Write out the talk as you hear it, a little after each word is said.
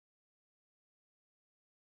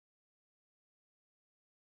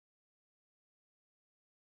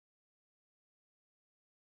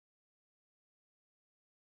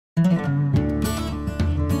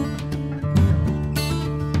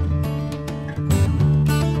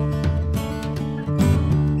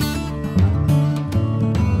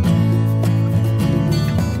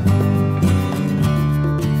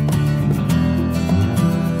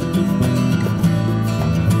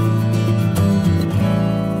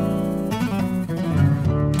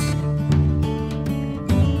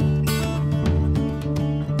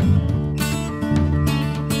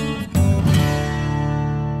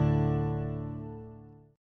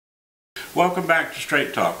Welcome back to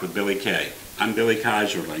Straight Talk with Billy Kay. I'm Billy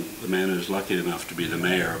Keyserling, the man who's lucky enough to be the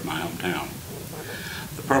mayor of my hometown.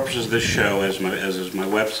 The purpose of this show, as is my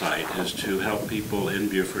website, is to help people in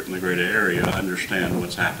Beaufort and the greater area understand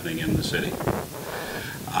what's happening in the city.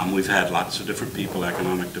 We've had lots of different people: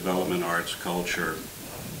 economic development, arts, culture,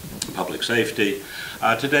 public safety.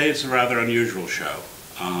 Today it's a rather unusual show,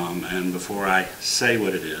 and before I say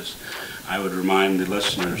what it is, I would remind the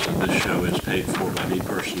listeners that this show is paid for by me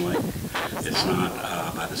personally. It's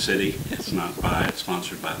not by the city. It's not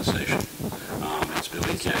sponsored by the station. It's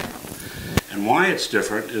Billy Kay. And why it's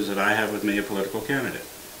different is that I have with me a political candidate.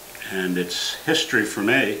 And it's history for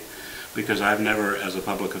me because I've never, as a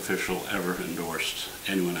public official, ever endorsed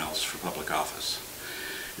anyone else for public office.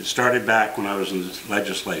 It started back when I was in the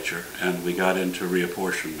legislature and we got into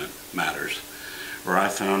reapportionment matters, where I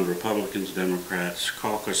found Republicans, Democrats,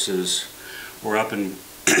 caucuses were up in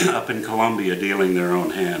Columbia dealing their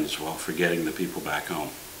own hands while forgetting the people back home.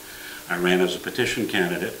 I ran as a petition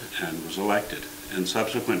candidate and was elected. And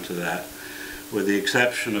subsequent to that, with the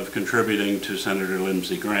exception of contributing to Senator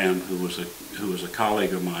Lindsey Graham, who was a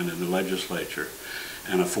colleague of mine in the legislature,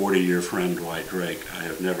 and a 40-year friend, Dwight Drake, I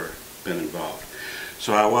have never been involved.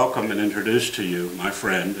 So I welcome and introduce to you my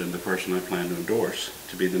friend and the person I plan to endorse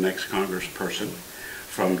to be the next congressperson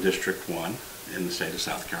from District 1 in the state of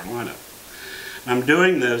South Carolina. I'm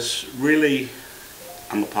doing this really,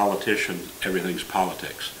 I'm a politician, everything's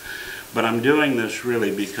politics, but I'm doing this really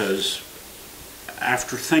because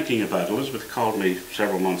after thinking about it, Elizabeth called me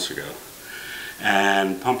several months ago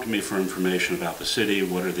and pumped me for information about the city.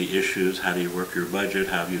 What are the issues? How do you work your budget?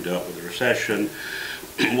 How have you dealt with the recession?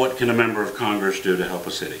 What can a member of Congress do to help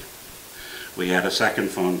a city? We had a second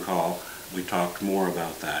phone call. We talked more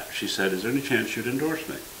about that. She said, "Is there any chance you'd endorse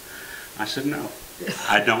me?" I said, "No,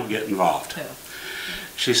 I don't get involved." Yeah.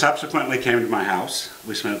 She subsequently came to my house.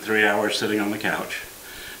 We spent 3 hours sitting on the couch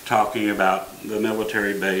talking about the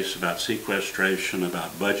military base, about sequestration,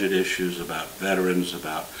 about budget issues, about veterans,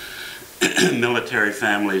 about military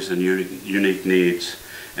families and unique needs,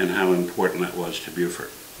 and how important that was to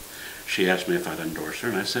Beaufort. She asked me if I'd endorse her,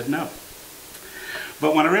 and I said no.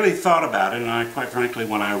 But when I really thought about it, and quite frankly,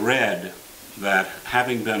 when I read that,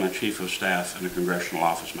 having been a chief of staff in a congressional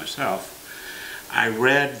office myself, I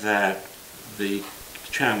read that the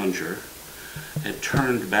challenger had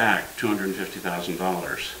turned back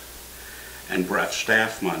 $250,000 and brought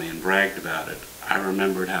staff money and bragged about it. I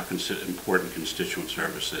remembered how important constituent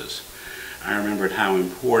service is. I remembered how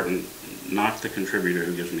important, not the contributor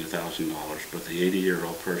who gives me $1,000, but the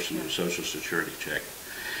 80-year-old person with a Social Security check.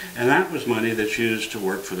 And that was money that's used to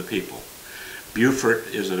work for the people. Beaufort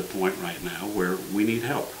is at a point right now where we need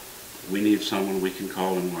help. We need someone we can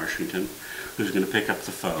call in Washington who's going to pick up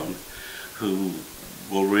the phone, who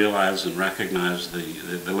will realize and recognize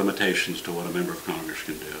the limitations to what a member of Congress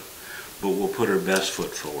can do, but will put her best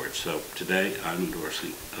foot forward. So today I'm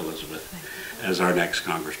endorsing Elizabeth as our next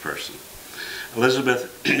congressperson.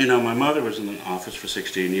 Elizabeth, you know, my mother was in the office for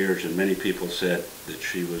 16 years, and many people said that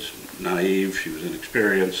she was naive, she was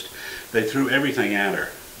inexperienced. They threw everything at her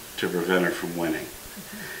to prevent her from winning.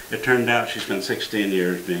 It turned out she spent 16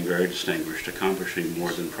 years being very distinguished, accomplishing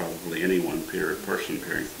more than probably any one person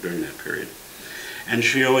during that period. And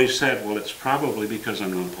she always said, well, it's probably because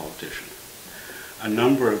I'm not a politician. A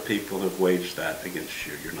number of people have waged that against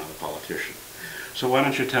you. You're not a politician. So why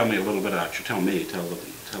don't you tell me a little bit about you, tell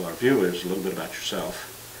our viewers a little bit about yourself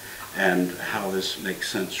and how this makes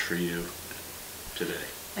sense for you today.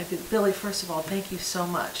 Billy, first of all, thank you so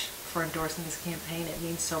much for endorsing this campaign. It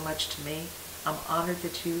means so much to me. I'm honored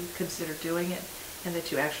that you consider doing it and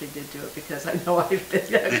that you actually did do it, because I know I've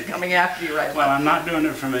been coming after you right now. Well, I'm not doing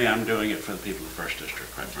it for me. I'm doing it for the people of the 1st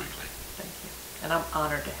District, quite frankly. Thank you. And I'm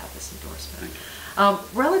honored to have this endorsement. Thank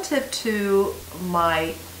you. Relative to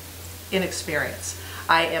my inexperience,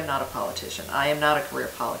 I am not a politician. I am not a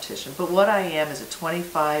career politician. But what I am is a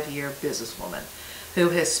 25-year businesswoman who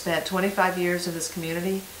has spent 25 years in this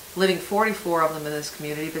community, living 44 of them in this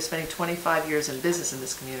community, but spending 25 years in business in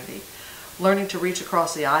this community, learning to reach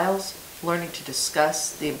across the aisles, learning to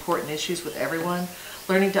discuss the important issues with everyone,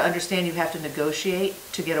 learning to understand you have to negotiate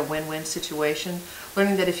to get a win-win situation,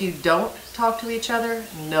 learning that if you don't talk to each other,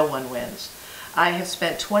 no one wins. I have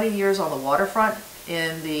spent 20 years on the waterfront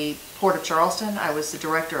in the Port of Charleston. I was the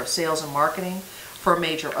director of sales and marketing for a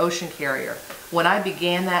major ocean carrier. When I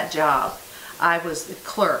began that job, I was the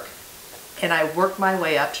clerk, and I worked my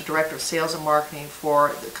way up to director of sales and marketing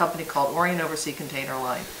for a company called Orient Overseas Container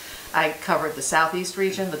Line. I covered the Southeast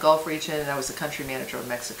region, the Gulf region, and I was the country manager of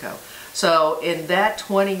Mexico. So in that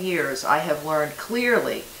 20 years, I have learned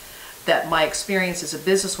clearly that my experience as a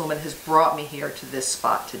businesswoman has brought me here to this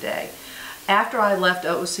spot today. After I left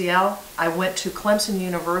OOCL, I went to Clemson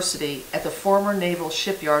University at the former Naval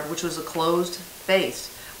Shipyard, which was a closed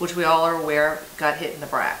base, which we all are aware got hit in the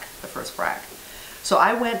BRAC, the first BRAC. So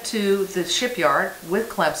I went to the shipyard with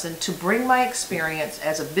Clemson to bring my experience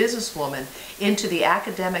as a businesswoman into the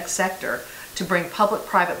academic sector, to bring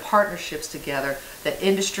public-private partnerships together, that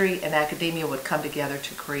industry and academia would come together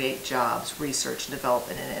to create jobs, research,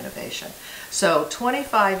 development, and innovation. So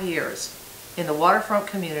 25 years in the waterfront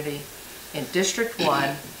community in District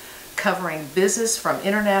 1, covering business from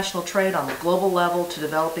international trade on the global level to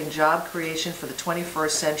developing job creation for the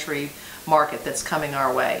 21st century market that's coming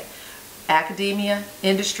our way. Academia,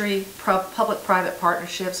 industry, public-private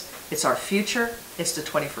partnerships, it's our future, it's the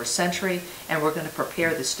 21st century, and we're going to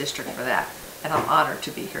prepare this district for that. And I'm honored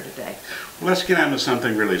to be here today. Well, let's get on to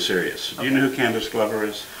something really serious. Do you know who Candace Glover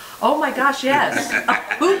is? Oh my gosh, yes.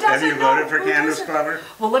 Who doesn't Have you know? voted for Who Candace doesn't? Glover?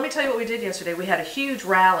 Well, let me tell you what we did yesterday. We had a huge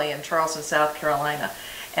rally in Charleston, South Carolina.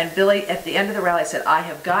 And Billy, at the end of the rally, said, I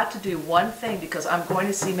have got to do one thing because I'm going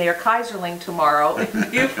to see Mayor Keyserling tomorrow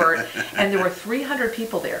in Beaufort. And there were 300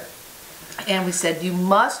 people there. And we said, you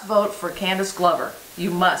must vote for Candace Glover.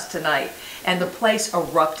 You must tonight. And the place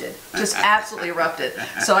erupted, just absolutely erupted.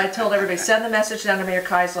 So I told everybody, send the message down to Mayor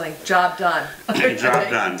Keyserling, job done. Job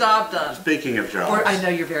done. Job done. Speaking of jobs. I know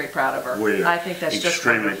you're very proud of her. We're I think that's just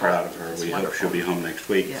extremely wonderful. proud of her. It's We hope wonderful. she'll be home next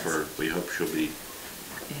week. Yes. We hope she'll be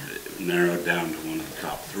narrowed down to one of the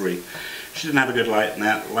top 3. She didn't have a good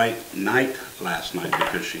night last night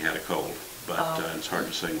because she had a cold. But it's hard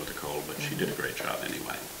to sing with a cold, but she did a great job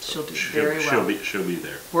anyway. She'll do very well. She'll be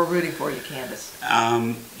there. We're rooting for you, Candace.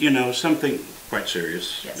 You know, something quite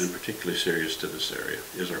serious, Yes. and particularly serious to this area,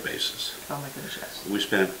 is our bases. Oh my goodness, yes. We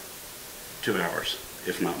spent 2 hours,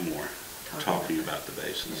 if not more, talking about the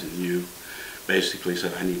bases, and you basically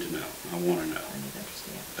said, I need to know, I want to know. I need to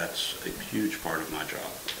understand. That's a huge part of my job.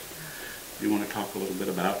 You want to talk a little bit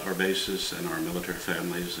about our bases and our military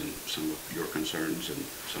families and some of your concerns and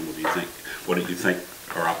what do you think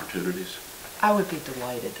are opportunities? I would be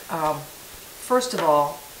delighted. First of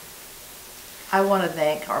all, I want to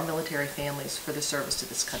thank our military families for the service to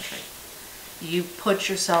this country. You put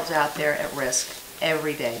yourselves out there at risk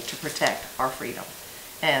every day to protect our freedom.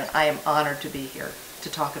 And I am honored to be here to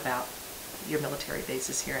talk about your military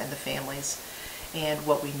bases here and the families and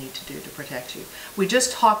what we need to do to protect you. We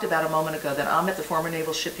just talked about a moment ago that I'm at the former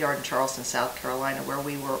Naval Shipyard in Charleston, South Carolina, where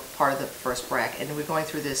we were part of the first BRAC, and we're going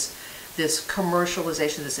through this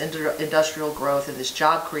commercialization, this industrial growth, and this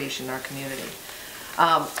job creation in our community.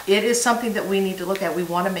 It is something that we need to look at. We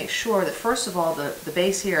want to make sure that, first of all, the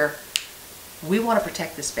base here, we want to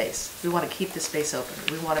protect this base. We want to keep this base open.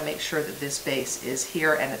 We want to make sure that this base is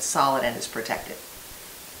here and it's solid and it's protected.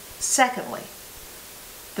 Secondly,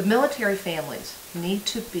 the military families need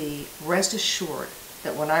to be rest assured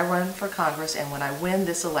that when I run for Congress and when I win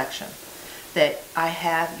this election, that I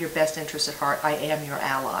have your best interests at heart. I am your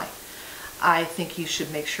ally. I think you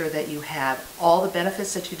should make sure that you have all the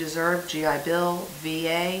benefits that you deserve, GI Bill,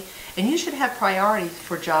 VA, and you should have priority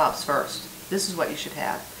for jobs first. This is what you should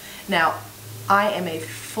have. Now, I am a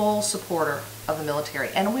full supporter of the military,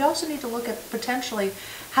 and we also need to look at potentially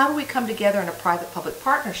how do we come together in a private-public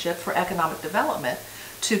partnership for economic development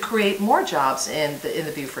to create more jobs in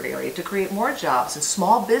the Beaufort area, to create more jobs in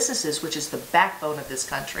small businesses, which is the backbone of this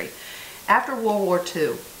country. After World War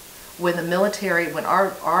II, when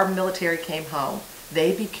our military came home,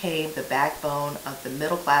 they became the backbone of the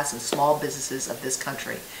middle class and small businesses of this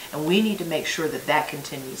country. And we need to make sure that that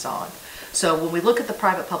continues on. So when we look at the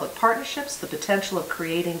private-public partnerships, the potential of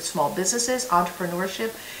creating small businesses,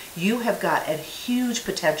 entrepreneurship, you have got a huge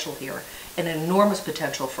potential here, an enormous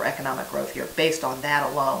potential for economic growth here based on that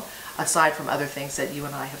alone, aside from other things that you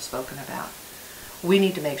and I have spoken about. We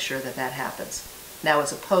need to make sure that that happens. Now,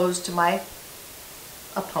 as opposed to my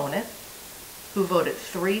opponent, who voted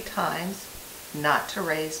 3 times not to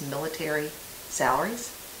raise military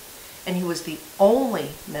salaries, and he was the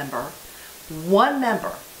only member, one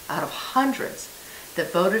member out of hundreds,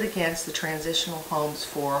 that voted against the transitional homes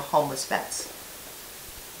for homeless vets.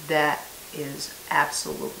 That is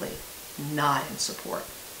absolutely not in support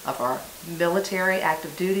of our military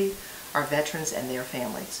active duty, our veterans and their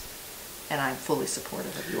families. And I'm fully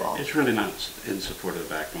supportive of you all. It's really not in support of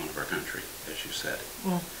the backbone of our country, as you said.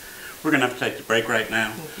 We're going to have to take the break right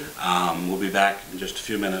now. We'll be back in just a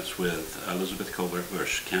few minutes with Elizabeth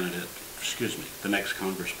Colbert-Busch, the next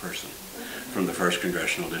congressperson from the 1st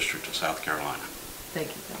Congressional District of South Carolina. Thank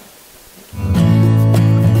you, Bill. Thank you.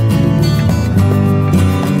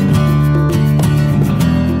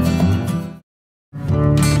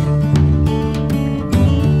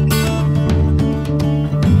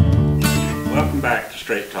 Welcome back to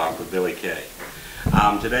Straight Talk with Billy Kay.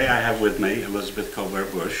 Today I have with me Elizabeth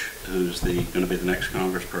Colbert-Busch, who's going to be the next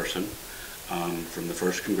congressperson from the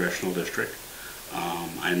 1st Congressional District.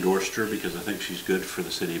 I endorsed her because I think she's good for the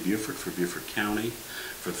city of Beaufort, for Beaufort County,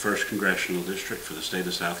 for the 1st Congressional District, for the state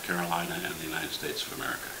of South Carolina, and the United States of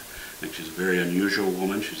America. I think she's a very unusual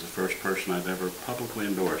woman. She's the first person I've ever publicly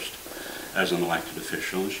endorsed as an elected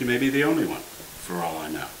official, and she may be the only one, for all I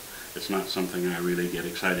know. It's not something I really get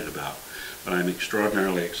excited about, but I'm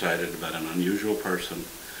extraordinarily excited about an unusual person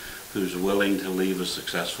who's willing to leave a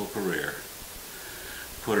successful career,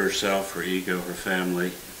 put herself, her ego, her family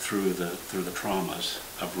through the traumas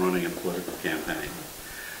of running a political campaign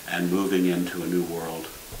and moving into a new world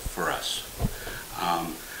for us.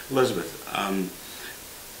 Elizabeth,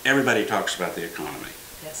 everybody talks about the economy.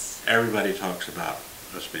 Yes. Everybody talks about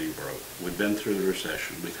us being broke. We've been through the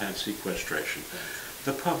recession. We've had sequestration. Yes.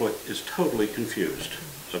 The public is totally confused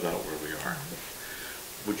about where we are.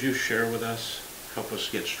 Would you share with us, help us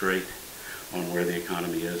get straight on where the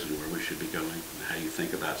economy is and where we should be going, and how you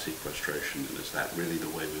think about sequestration, and is that really the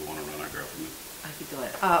way we want to run our government? I'd be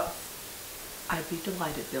delighted. I'd be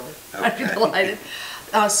delighted, Billy. Okay. I'd be delighted.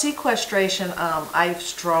 Sequestration, I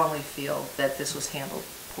strongly feel that this was handled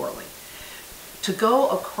poorly. To go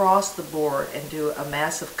across the board and do a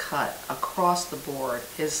massive cut across the board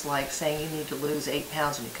is like saying you need to lose 8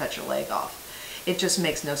 pounds and you cut your leg off. It just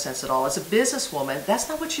makes no sense at all. As a businesswoman, that's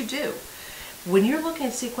not what you do. When you're looking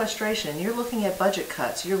at sequestration, you're looking at budget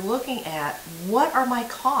cuts, you're looking at what are my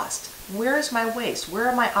costs, where is my waste, where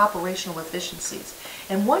are my operational efficiencies.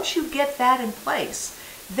 And once you get that in place,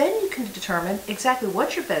 then you can determine exactly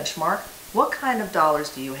what's your benchmark, what kind of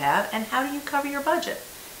dollars do you have, and how do you cover your budget.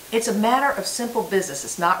 It's a matter of simple business,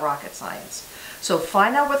 it's not rocket science. So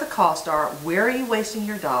find out what the costs are, where are you wasting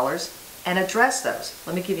your dollars, and address those.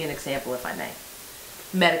 Let me give you an example if I may.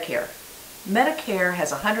 Medicare. Medicare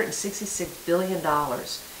has $166 billion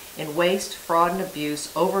in waste, fraud, and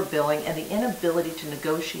abuse, overbilling, and the inability to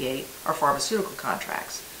negotiate our pharmaceutical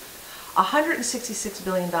contracts. $166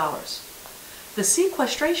 billion. The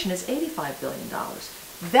sequestration is $85 billion.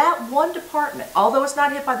 That one department, although it's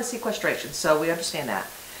not hit by the sequestration, so we understand that,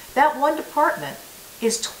 that one department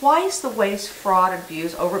is twice the waste, fraud,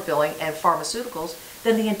 abuse, overbilling, and pharmaceuticals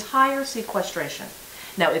than the entire sequestration.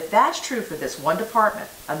 Now, if that's true for this one department,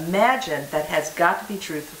 imagine that has got to be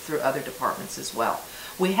true through other departments as well.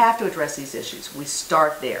 We have to address these issues. We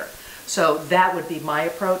start there. So that would be my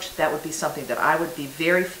approach. That would be something that I would be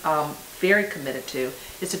very committed to,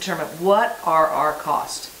 is to determine what are our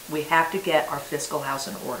costs. We have to get our fiscal house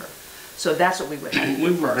in order. So that's what we would have to do.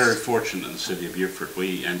 We were first. very fortunate in the city of Beaufort.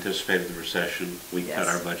 We anticipated the recession. We Yes. cut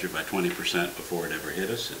our budget by 20% before it ever hit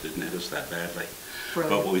us. It didn't hit us that badly.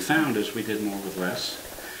 Brilliant. But what we found is we did more with less.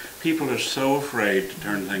 People are so afraid to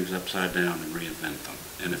turn things upside down and reinvent them.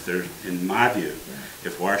 And if there's, in my view,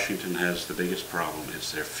 if Washington has the biggest problem,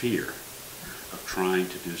 it's their fear of trying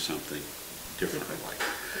to do something differently.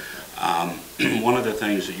 One of the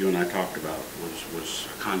things that you and I talked about was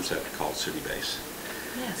a concept called city base.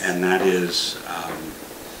 Yes. And that is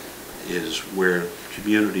where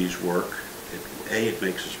communities work. It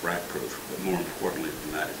makes us rat-proof, but more importantly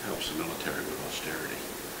than that, it helps the military with austerity.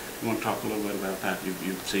 You want to talk a little bit about that?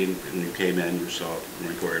 You've seen, when you came in, you saw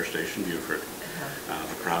Marine Corps Air Station Beaufort,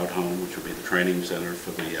 the Proud Home, which will be the training center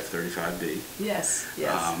for the F-35B. Yes,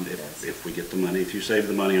 yes, If we get the money, if you save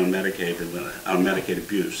the money on Medicaid, on Medicaid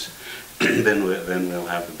abuse, then we'll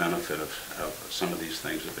have the benefit of some of these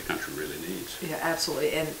things that the country really needs. Yeah,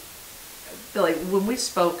 absolutely. And Billy, when we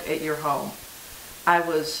spoke at your home,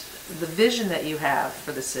 the vision that you have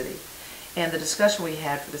for the city and the discussion we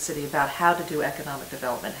had for the city about how to do economic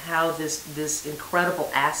development, how this incredible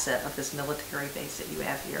asset of this military base that you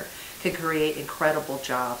have here can create incredible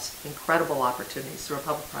jobs, incredible opportunities through a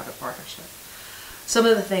public-private partnership. Some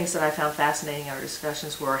of the things that I found fascinating in our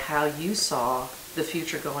discussions were how you saw the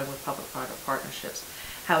future going with public-private partnerships,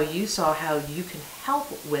 how you saw how you can help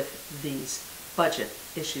with these budget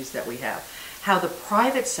issues that we have, how the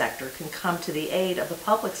private sector can come to the aid of the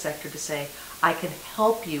public sector to say, I can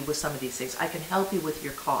help you with some of these things, I can help you with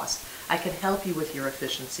your costs, I can help you with your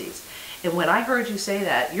efficiencies. And when I heard you say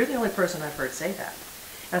that, you're the only person I've heard say that.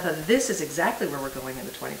 And I thought, this is exactly where we're going in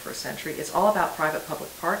the 21st century. It's all about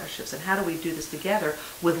private-public partnerships and how do we do this together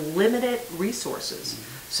with limited resources.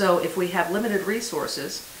 So if we have limited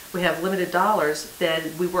resources, we have limited dollars,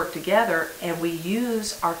 then we work together and we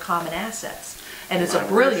use our common assets. And it's a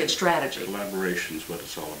brilliant strategy. Collaboration is what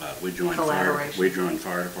it's all about. We join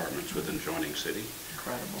fire departments with adjoining city.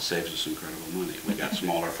 Incredible. It saves us incredible money. We got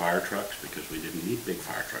smaller fire trucks because we didn't need big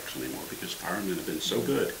fire trucks anymore because firemen have been so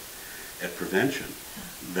good at prevention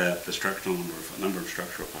that the structural number of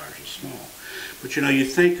structural fires is small. But you know, you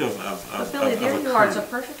think of But Billy, there you are. It's a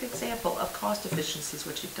current- perfect example of cost efficiencies,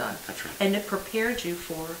 what you've done. That's right. And it prepared you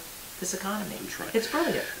for this economy. That's right. It's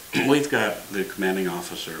brilliant. We've got the commanding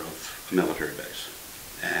officer of a military base,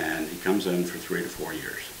 and he comes in for 3 to 4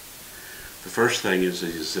 years. The first thing is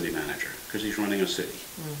he's a city manager, because he's running a city,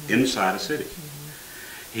 inside a city.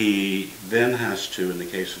 He then has to, in the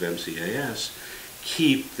case of MCAS,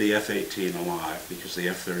 keep the F-18 alive because the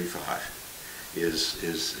F-35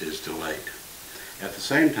 is delayed. At the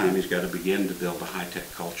same time, he's got to begin to build a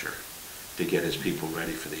high-tech culture to get his people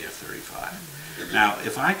ready for the F-35. Now,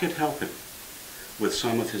 if I could help him with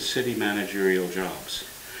some of his city managerial jobs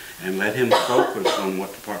and let him focus on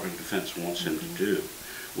what Department of Defense wants him to do,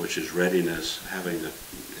 which is readiness, having the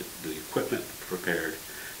equipment prepared,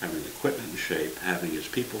 having the equipment in shape, having his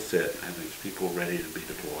people fit, having his people ready to be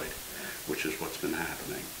deployed, which is what's been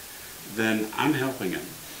happening, then I'm helping him.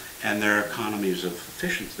 And there are economies of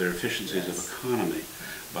efficiency, there are efficiencies of economy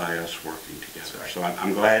by us working together. Right. So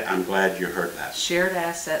I'm glad you heard that. Shared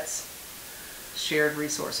assets, shared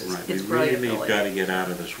resources. Right. It's We brilliant, really Billy. got to get out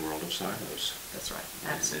of this world of silos. That's right.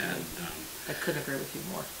 Absolutely. And, I couldn't agree with you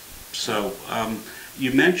more. so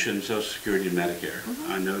you mentioned Social Security and Medicare.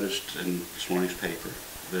 I noticed in this morning's paper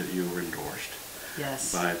that you were endorsed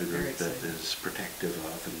Yes. by the Very group that excited. is protective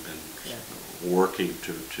of and been Yeah. working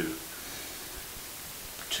to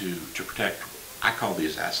protect, I call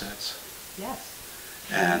these assets. Yes.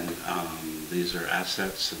 And these are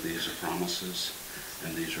assets, and these are promises,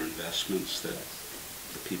 and these are investments that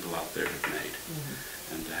the people out there have made.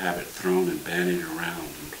 And to have it thrown and bandied around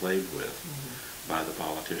and played with by the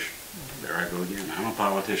politician. There I go again. I'm a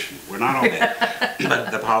politician. We're not all that.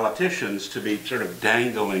 But the politicians to be sort of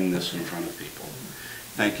dangling this in front of people,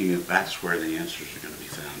 thinking that that's where the answers are going to be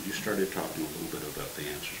found. You started talking a little bit about the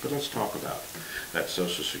answers, but let's talk about that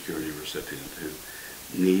Social Security recipient who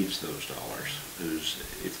needs those dollars, who's,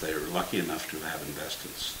 if they're lucky enough to have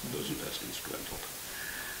investments, those investments dwindled.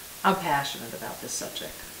 I'm passionate about this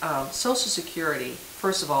subject. Social Security,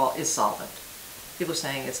 first of all, is solvent. People are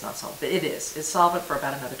saying it's not solvent, but it is. It's solvent for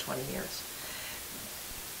about another 20 years.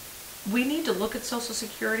 We need to look at Social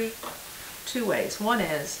Security two ways. One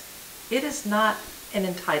is, it is not an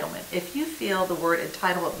entitlement. If you feel the word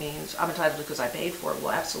entitlement means I'm entitled because I paid for it,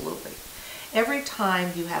 well, absolutely. Every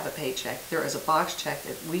time you have a paycheck, there is a box check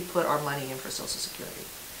that we put our money in for Social Security.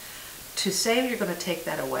 To say you're going to take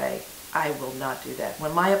that away, I will not do that.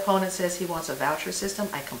 When my opponent says he wants a voucher system,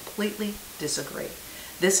 I completely disagree.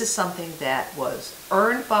 This is something that was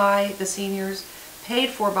earned by the seniors, paid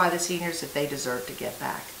for by the seniors that they deserve to get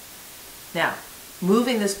back. Now,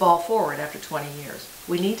 moving this ball forward after 20 years,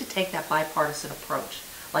 we need to take that bipartisan approach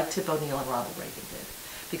like Tip O'Neill and Ronald Reagan did.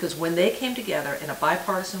 Because when they came together in a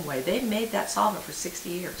bipartisan way, they made that solvent for 60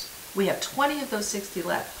 years. We have 20 of those 60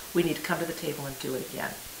 left. We need to come to the table and do it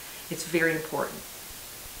again. It's very important.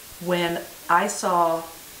 When I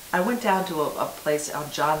went down to a place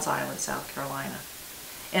on Johns Island, South Carolina,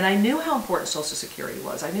 and I knew how important Social Security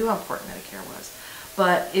was. I knew how important Medicare was.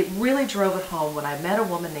 But it really drove it home when I met a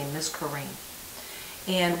woman named Miss Corrine.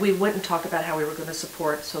 And we went and talked about how we were going to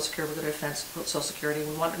support Social Security, we were going to defend Social Security, and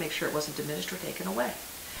we wanted to make sure it wasn't diminished or taken away.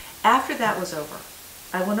 After that was over,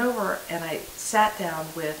 I went over and I sat down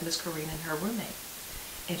with Miss Corrine and her roommate.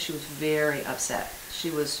 And she was very upset. She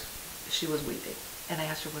was weeping. And I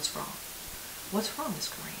asked her, what's wrong? What's wrong, Miss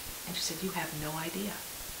Corrine? And she said, you have no idea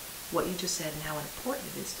what you just said and how important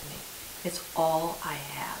it is to me. It's all I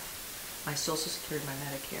have. My Social Security, my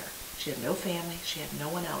Medicare. She had no family. She had no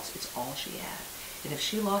one else. It's all she had. And if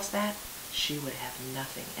she lost that, she would have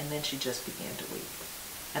nothing. And then she just began to weep.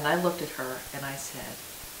 And I looked at her and I said,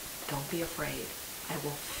 don't be afraid. I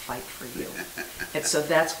will fight for you. And so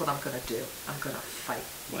that's what I'm going to do. I'm going to fight.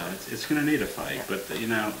 Well, it's going to need a fight, Yeah. but you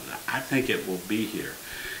know, I think it will be here.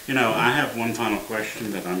 You know, I have one final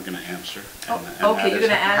question that I'm going to answer. And okay, that you're is, going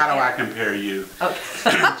to ask. how do I compare you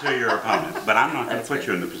to your opponent? But I'm not going to That's put good.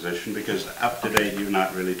 you in the position because up to date you've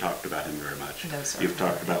not really talked about him very much. No, sir. You've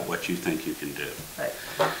talked about what you think you can do. Right.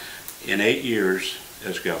 In 8 years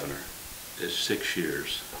as governor, is 6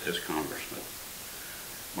 years as congressman,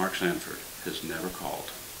 Mark Sanford has never called,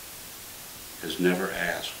 has never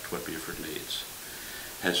asked what Beaufort needs,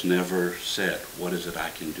 has never said, what is it I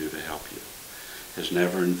can do to help you, has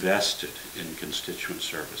never invested in constituent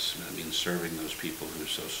service. That means serving those people whose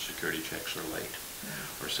Social Security checks are late,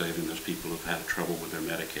 or saving those people who've had trouble with their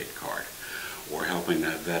Medicaid card, or helping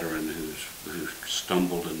that veteran who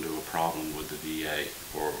stumbled into a problem with the VA,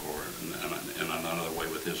 or in another way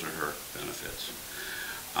with his or her benefits.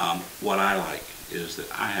 What I like is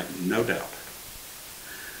that I have no doubt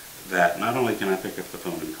that not only can I pick up the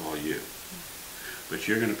phone and call you, but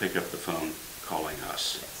you're going to pick up the phone calling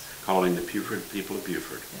us, calling the people of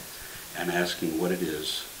Beaufort, and asking what it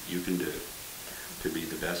is you can do to be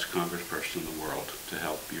the best congressperson in the world to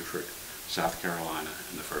help Beaufort, South Carolina,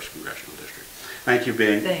 in the 1st Congressional District. Thank you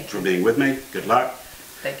for being with me. Good luck.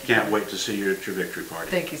 Thank you. Can't wait to see you at your victory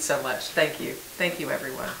party. Thank you so much. Thank you. Thank you,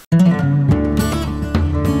 everyone.